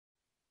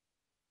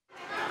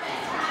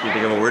Can you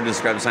think of a word to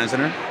describe the Science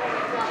Center?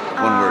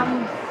 One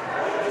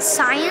word.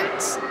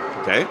 Science.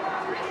 Okay.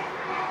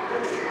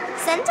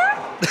 Center?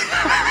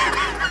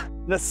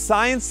 The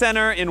Science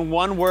Center, in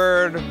one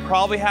word,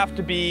 probably have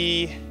to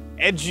be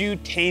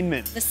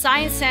edutainment. The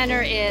Science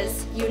Center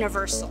is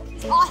universal.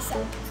 It's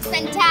awesome. It's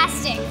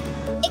fantastic.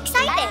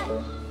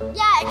 Exciting.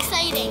 Yeah,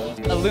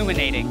 exciting.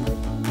 Illuminating.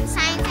 The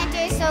Science Center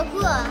is so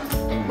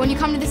cool. When you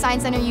come to the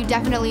Science Center, you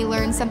definitely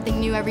learn something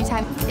new every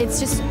time. It's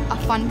just a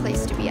fun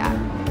place to be at.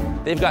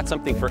 They've got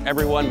something for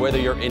everyone, whether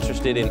you're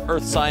interested in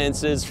earth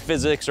sciences,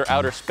 physics, or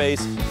outer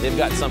space, they've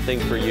got something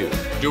for you.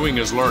 Doing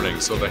is learning,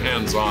 so the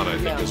hands-on, I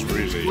think, is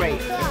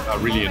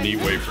really a neat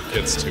way for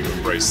kids to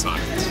embrace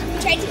science.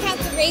 Tried to count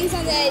the rings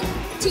on the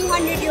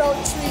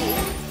 200-year-old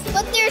tree.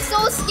 But they're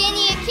so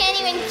skinny, you can't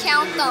even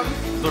count them.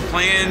 They're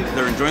playing,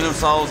 they're enjoying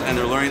themselves, and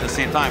they're learning at the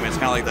same time. It's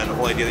kind of like that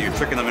whole idea that you're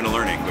tricking them into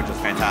learning, which is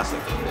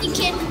fantastic. You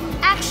can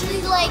actually,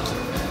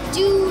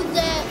 do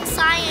the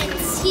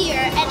science here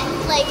and,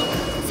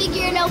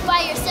 figure it out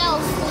by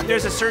yourself.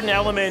 There's a certain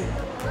element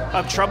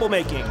of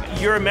troublemaking.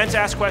 You're meant to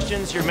ask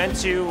questions, you're meant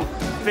to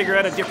figure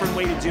out a different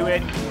way to do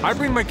it. I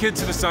bring my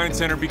kids to the Science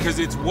Center because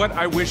it's what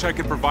I wish I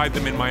could provide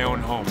them in my own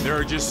home. There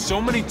are just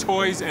so many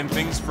toys and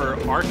things for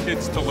our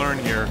kids to learn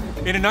here.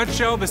 In a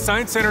nutshell, the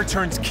Science Center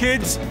turns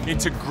kids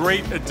into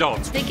great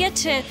adults. They get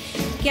to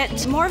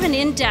get more of an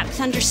in-depth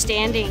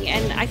understanding,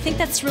 and I think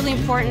that's really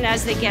important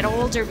as they get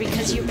older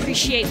because you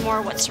appreciate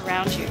more what's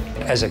around you.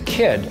 As a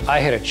kid, I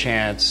had a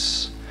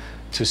chance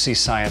to see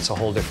science a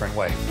whole different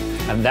way.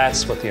 And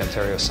that's what the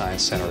Ontario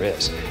Science Center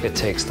is. It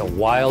takes the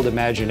wild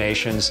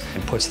imaginations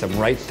and puts them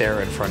right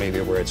there in front of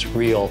you where it's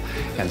real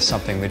and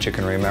something that you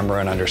can remember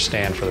and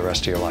understand for the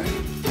rest of your life.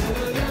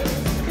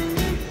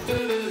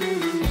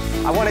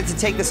 I wanted to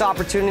take this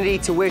opportunity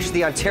to wish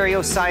the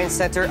Ontario Science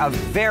Center a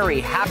very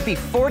happy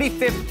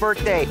 45th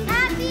birthday.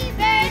 Happy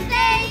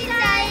birthday,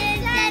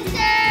 Science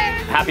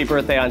Center! Happy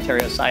birthday,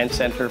 Ontario Science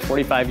Center,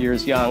 45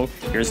 years young.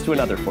 Here's to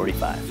another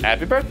 45.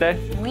 Happy birthday.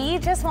 We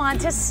just want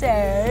to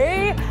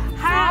say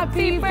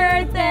happy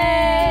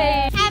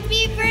birthday!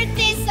 Happy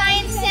birthday,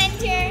 Science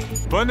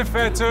Center! Bonne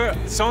fête,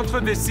 Centre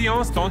des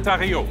Sciences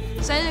d'Ontario.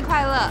 生日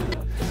快乐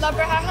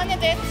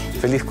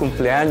Feliz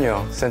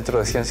cumpleaños, Centro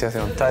de Ciencias de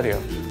Ontario.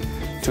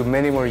 To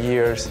many more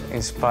years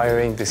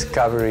inspiring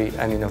discovery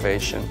and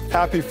innovation.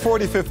 Happy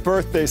 45th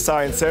birthday,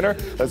 Science Center.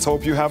 Let's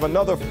hope you have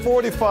another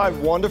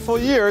 45 wonderful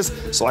years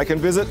so I can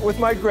visit with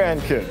my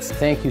grandkids.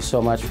 Thank you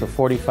so much for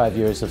 45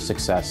 years of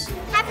success.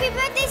 Happy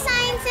birthday,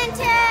 Science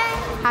Center!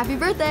 Happy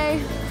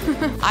birthday!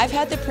 I've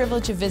had the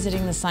privilege of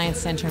visiting the Science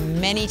Center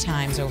many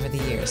times over the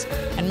years,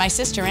 and my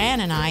sister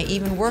Ann and I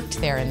even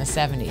worked there in the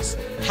 70s.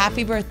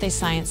 Happy birthday,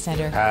 Science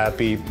Center.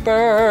 Happy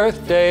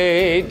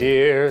birthday,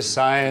 dear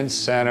Science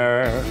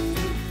Center.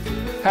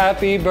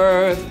 Happy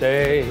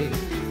birthday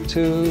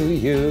to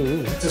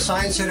you. The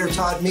Science Center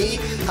taught me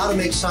how to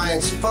make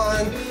science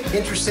fun,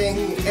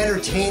 interesting,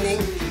 entertaining.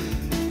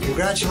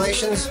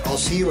 Congratulations, I'll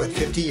see you at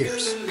 50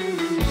 years.